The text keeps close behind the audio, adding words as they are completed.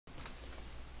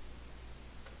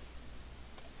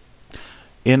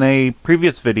In a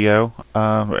previous video,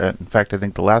 in fact I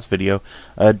think the last video,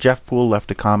 Geoff Pool left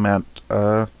a comment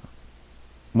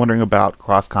wondering about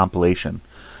cross-compilation.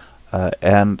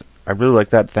 And I really like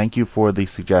that. Thank you for the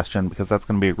suggestion, because that's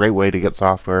going to be a great way to get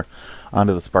software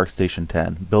onto the SPARC Station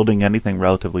 10. Building anything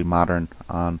relatively modern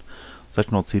on such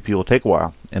an old CPU will take a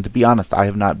while. And to be honest, I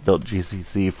have not built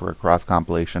GCC for a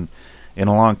cross-compilation in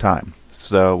a long time.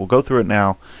 So we'll go through it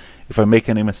now. If I make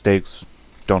any mistakes,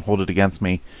 don't hold it against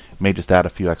me. It may just add a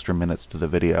few extra minutes to the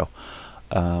video.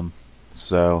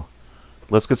 So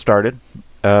let's get started.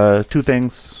 Two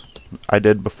things I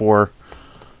did before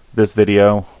this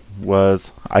video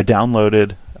was I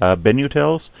downloaded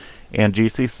binutils and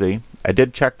GCC. I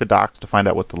did check the docs to find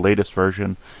out what the latest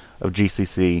version of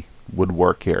GCC would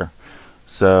work here.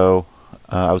 So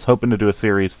I was hoping to do a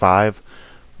Series 5.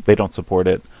 They don't support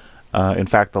it. In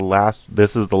fact,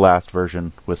 this is the last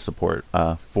version with support,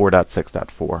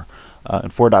 4.6.4. In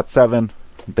 4.7,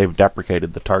 they've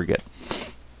deprecated the target.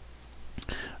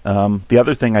 The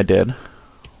other thing I did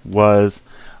was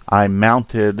I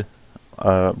mounted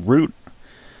root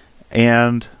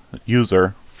and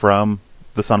user from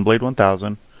the Sunblade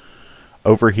 1000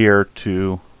 over here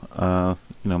to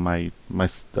my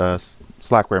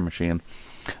slackware machine.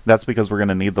 That's because we're going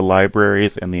to need the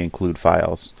libraries and the include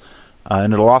files.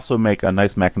 And it'll also make a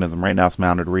nice mechanism. Right now it's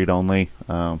mounted read-only,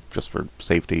 just for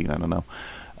safety, I don't know,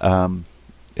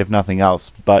 if nothing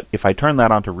else. But if I turn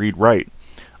that on to read-write,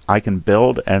 I can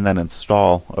build and then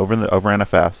install over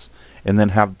NFS, and then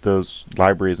have those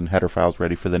libraries and header files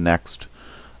ready for the next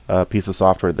piece of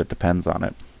software that depends on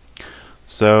it.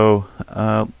 So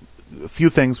a few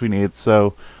things we need.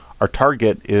 So our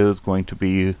target is going to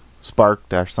be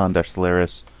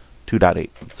SPARC-Sun-Solaris 2.8.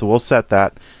 So we'll set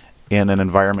that in an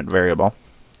environment variable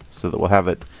so that we'll have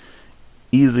it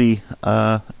easy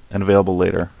and available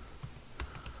later.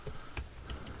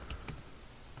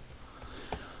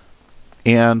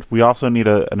 And we also need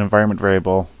an environment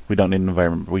variable. We don't need an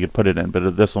environment, we could put it in,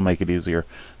 but this will make it easier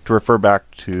to refer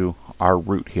back to our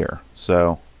root here,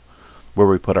 so where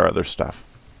we put our other stuff.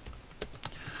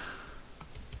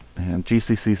 And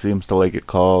GCC seems to like it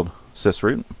called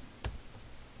sysroot.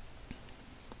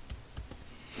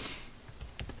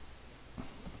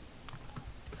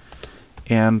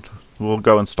 And we'll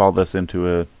go install this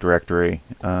into a directory.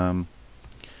 Let's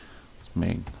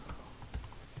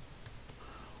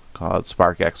call it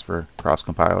SPARCX for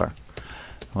cross-compiler.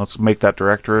 Let's make that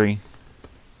directory.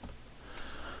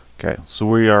 Okay, so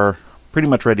we are pretty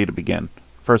much ready to begin.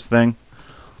 First thing,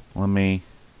 let me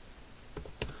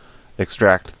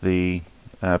extract the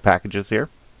packages here.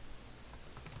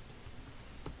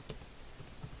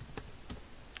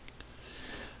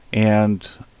 And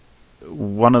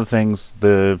one of the things,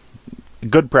 the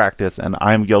good practice, and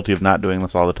I'm guilty of not doing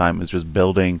this all the time, is just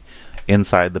building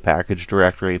inside the package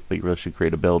directory, but you really should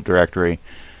create a build directory.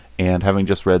 And having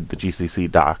just read the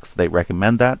GCC docs, they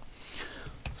recommend that.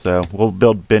 So we'll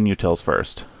build binutils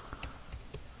first.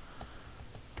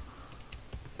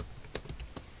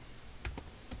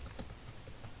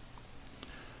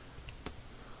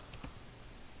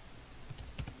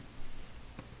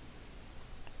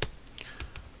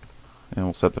 And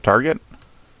we'll set the target.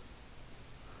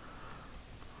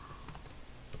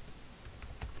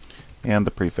 And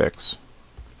the prefix.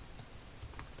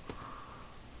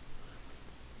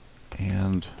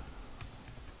 And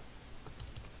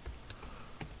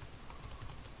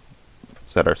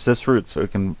set our sysroot so we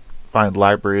can find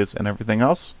libraries and everything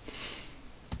else.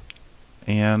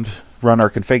 And run our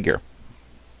configure.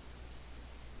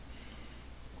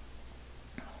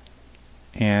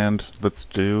 And let's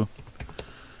do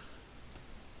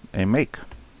a make.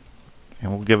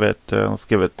 And we'll give it let's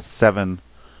give it 7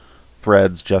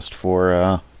 threads just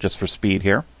for speed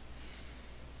here.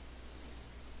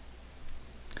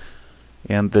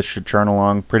 And this should churn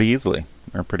along pretty easily,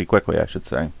 or pretty quickly, I should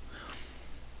say.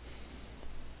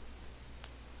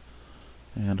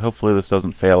 And hopefully this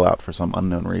doesn't fail out for some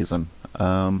unknown reason.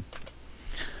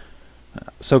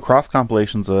 So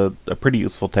cross-compilation's a pretty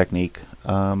useful technique.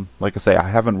 Like I say, I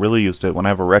haven't really used it. When I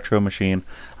have a retro machine,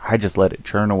 I just let it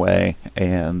churn away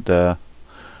and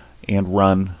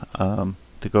run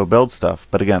to go build stuff.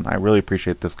 But again, I really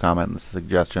appreciate this comment and this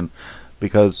suggestion,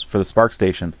 because for the SPARC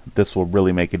Station, this will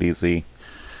really make it easy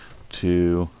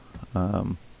to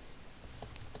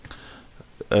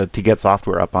get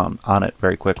software up on it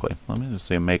very quickly. Let me just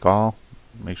say make all,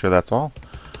 make sure that's all,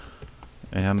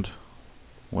 and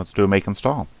let's do a make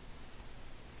install.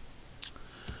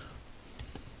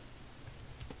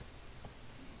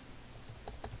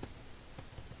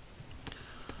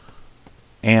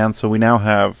 And so we now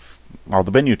have all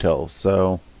the binutils.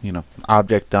 So, you know,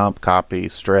 object dump, copy,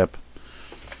 strip,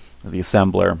 the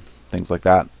assembler, things like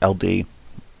that, LD,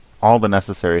 all the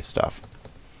necessary stuff.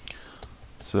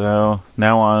 So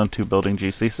now on to building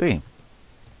GCC.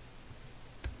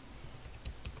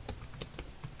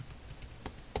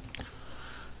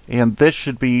 And this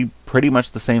should be pretty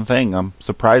much the same thing. I'm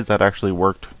surprised that actually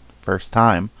worked first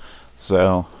time.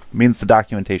 So it means the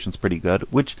documentation's pretty good,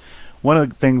 which one of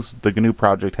the things the GNU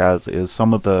project has is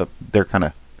some of their kind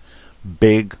of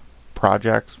big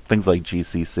projects, things like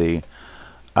GCC,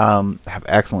 have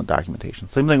excellent documentation.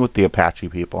 Same thing with the Apache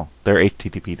people. They're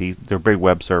HTTPD, they're big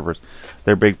web servers,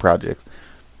 they're big projects.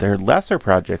 Their lesser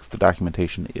projects, the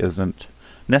documentation isn't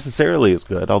necessarily as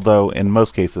good, although in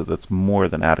most cases it's more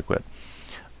than adequate.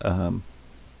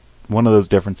 One of those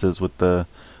differences with the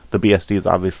BSD is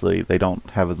obviously they don't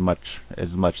have as much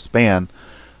span,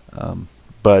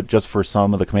 but just for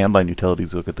some of the command line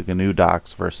utilities, look at the GNU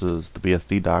docs versus the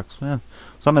BSD docs.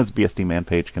 Sometimes BSD man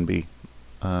page can be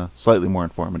slightly more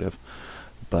informative,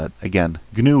 but again,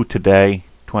 GNU today,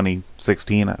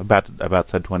 2016, about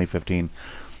said 2015,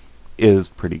 is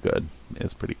pretty good.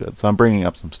 So I'm bringing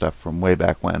up some stuff from way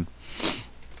back when.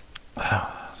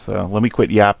 So let me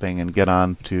quit yapping and get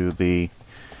on to the.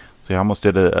 See, I almost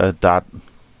did a dot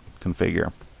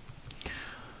configure.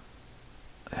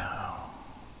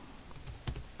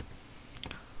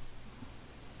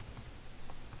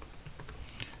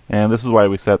 And this is why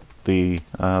we set the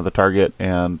target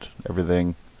and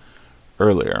everything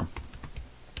earlier.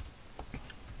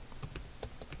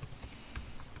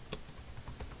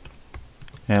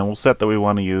 And we'll set that we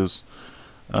want to use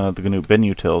the GNU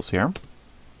binutils here.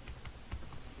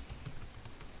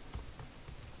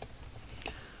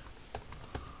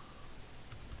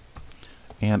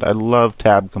 And I love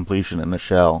tab completion in the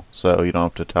shell, so you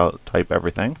don't have to type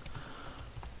everything,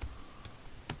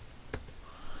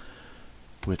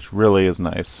 which really is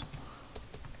nice.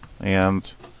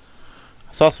 And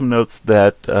I saw some notes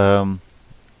that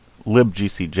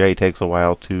libgcj takes a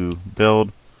while to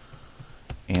build,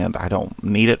 and I don't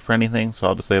need it for anything, so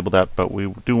I'll disable that, but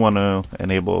we do want to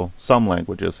enable some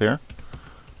languages here,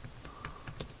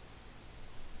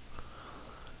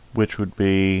 which would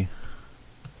be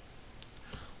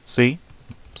C,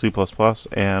 C++,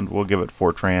 and we'll give it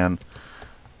Fortran.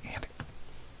 And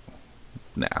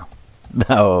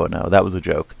no, that was a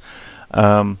joke.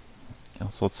 So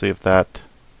let's see if that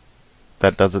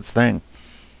does its thing.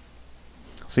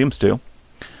 Seems to.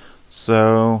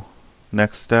 So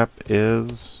next step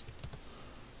is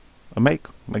a make.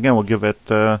 Again, we'll give it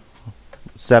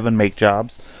 7 make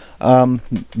jobs.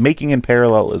 Making in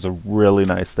parallel is a really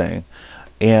nice thing,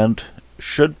 and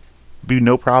should be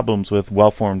no problems with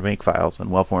well-formed makefiles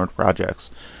and well-formed projects.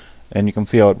 And you can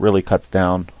see how it really cuts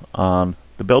down on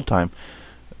the build time.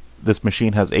 This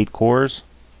machine has 8 cores.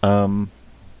 How do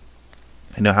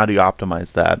you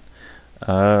optimize that?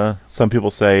 Some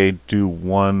people say do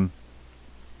one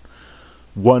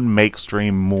make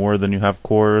stream more than you have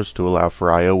cores to allow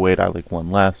for I/O weight. I like one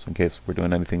less in case we're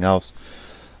doing anything else.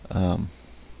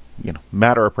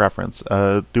 Matter of preference.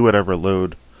 Do whatever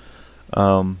load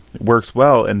works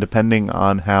well, and depending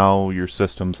on how your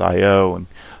system's I/O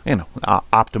and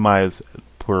optimize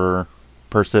per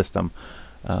system.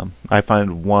 I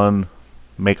find one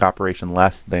make operation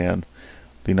less than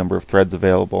the number of threads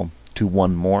available to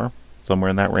one more, somewhere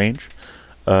in that range,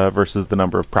 versus the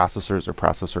number of processors or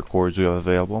processor cores you have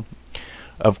available.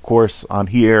 Of course, on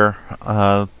here,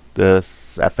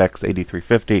 this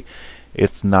FX8350,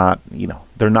 it's not,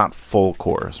 they're not full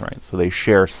cores, right? So they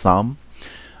share some.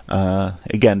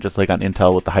 Again, just like on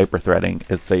Intel with the hyperthreading,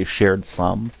 it's a shared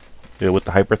sum with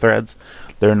the hyperthreads.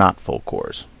 They're not full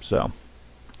cores, so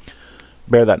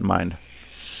bear that in mind.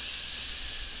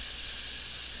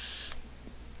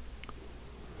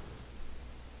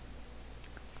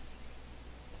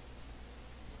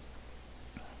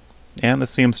 And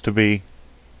this seems to be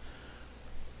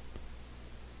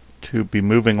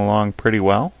moving along pretty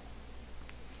well.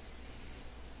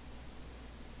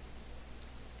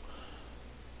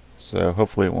 So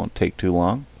hopefully it won't take too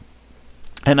long.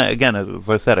 And again, as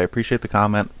I said, I appreciate the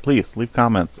comment. Please leave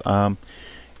comments.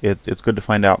 It's good to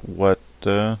find out what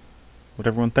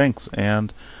everyone thinks.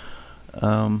 And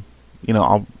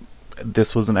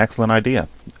this was an excellent idea.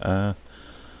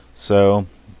 So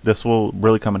this will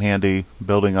really come in handy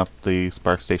building up the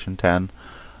SPARC Station 10,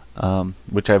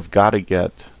 which I've got to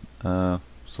get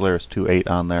Solaris 2.8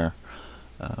 on there.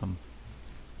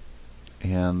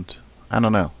 And I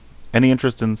don't know. Any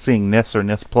interest in seeing NIS or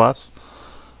NIS Plus?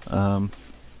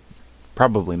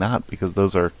 Probably not, because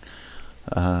those are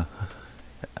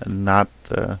not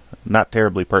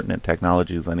terribly pertinent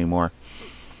technologies anymore.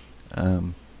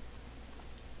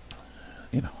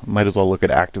 Might as well look at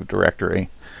Active Directory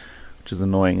which is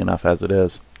annoying enough as it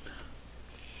is.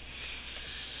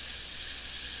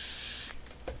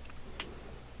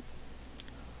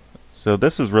 So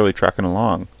this is really trucking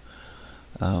along.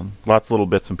 Lots of little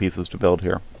bits and pieces to build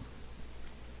here.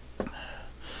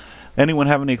 Anyone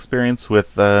have any experience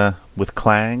with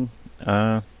Clang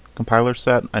compiler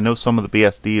set? I know some of the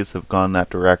BSDs have gone that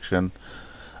direction.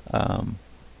 You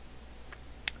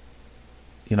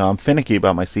know, I'm finicky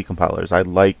about my C compilers. I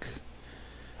like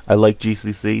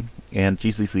GCC and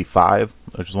GCC 5,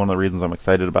 which is one of the reasons I'm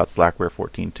excited about Slackware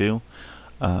 14.2.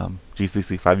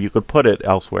 GCC 5, you could put it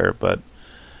elsewhere, but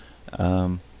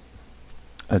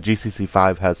GCC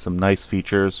 5 has some nice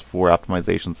features for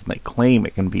optimizations, and they claim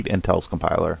it can beat Intel's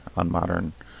compiler on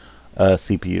modern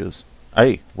CPUs.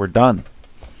 Hey, we're done.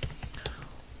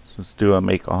 So let's do a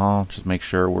make all, just make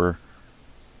sure we're...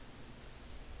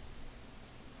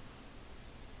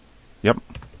 Yep.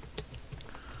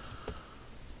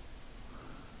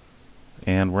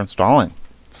 And we're installing.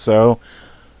 So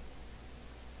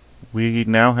we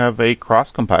now have a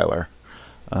cross compiler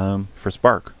for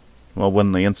SPARC. Well,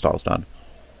 when the install's done.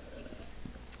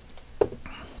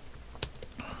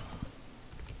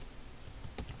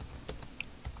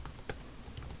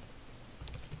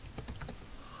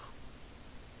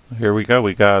 Here we go.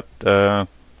 We got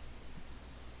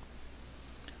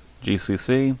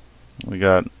GCC. We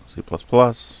got C++.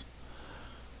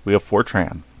 We have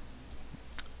Fortran.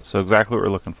 So exactly what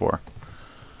we're looking for.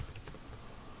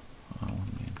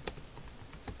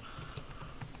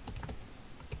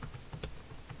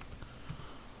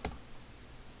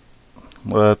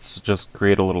 Let's just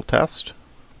create a little test.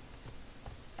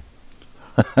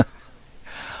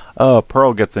 Oh,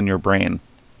 Perl gets in your brain.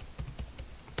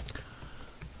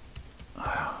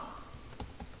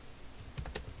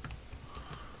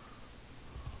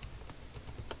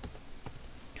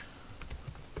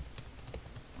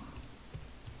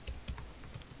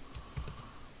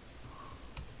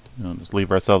 Just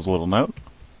leave ourselves a little note.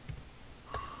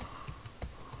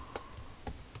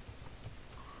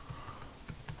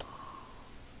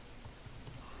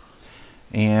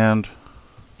 And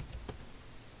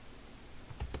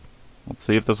let's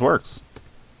see if this works.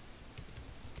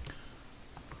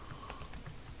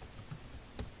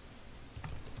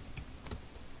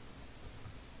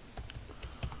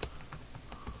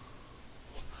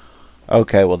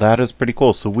 Okay, well that is pretty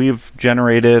cool. So we've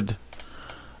generated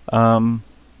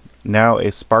now a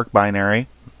SPARC binary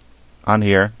on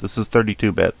here. This is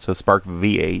 32-bit, so SPARC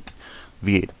V8,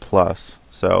 V8 Plus.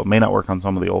 So it may not work on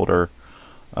some of the older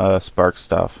SPARC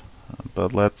stuff,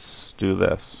 but let's do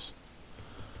this.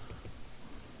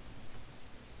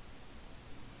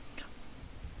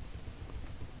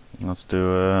 Let's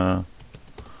do a...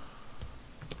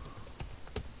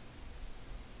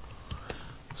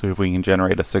 See if we can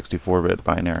generate a 64-bit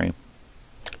binary.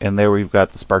 And there we've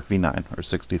got the SPARC V9, or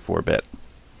 64-bit.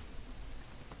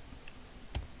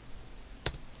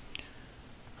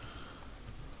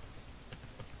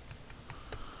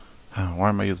 Why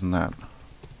am I using that?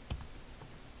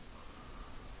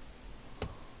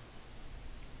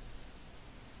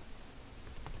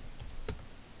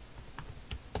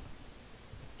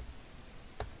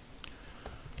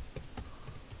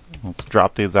 Let's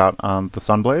drop these out on the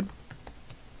Sunblade.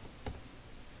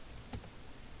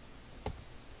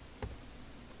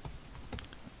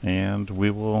 And we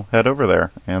will head over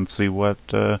there and see what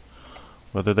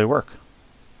whether they work.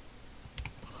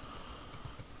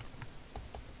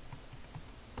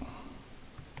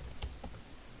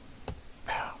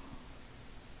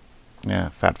 Yeah,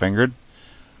 fat-fingered.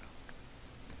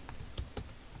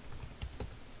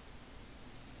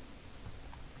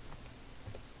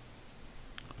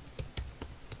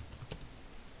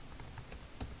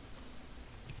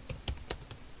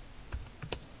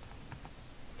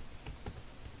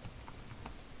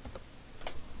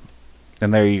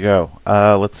 And there you go.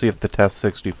 Let's see if the test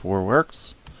 64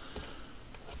 works.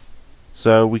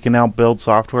 So we can now build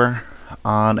software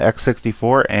on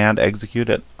x64 and execute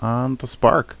it on the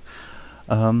SPARC.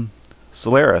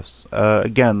 Solaris.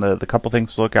 Again, the couple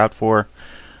things to look out for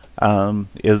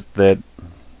is that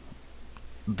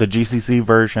the GCC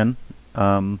version,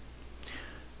 they're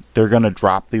going to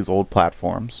drop these old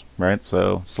platforms, right?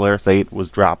 So Solaris 8 was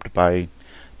dropped by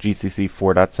GCC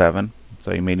 4.7,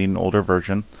 so you may need an older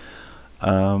version.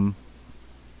 And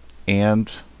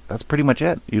that's pretty much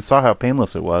it. You saw how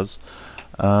painless it was.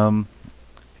 One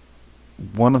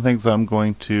of the things I'm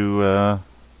going to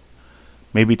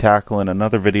maybe tackle in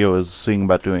another video is seeing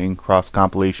about doing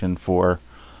cross-compilation for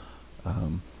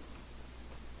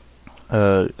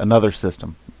another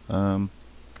system.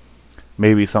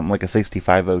 Maybe something like a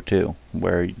 6502,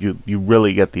 where you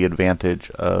really get the advantage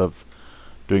of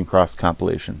doing cross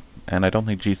compilation, and I don't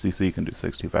think GCC can do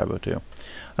 62502.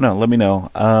 I don't know. Let me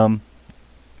know.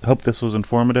 Hope this was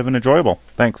informative and enjoyable.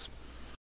 Thanks.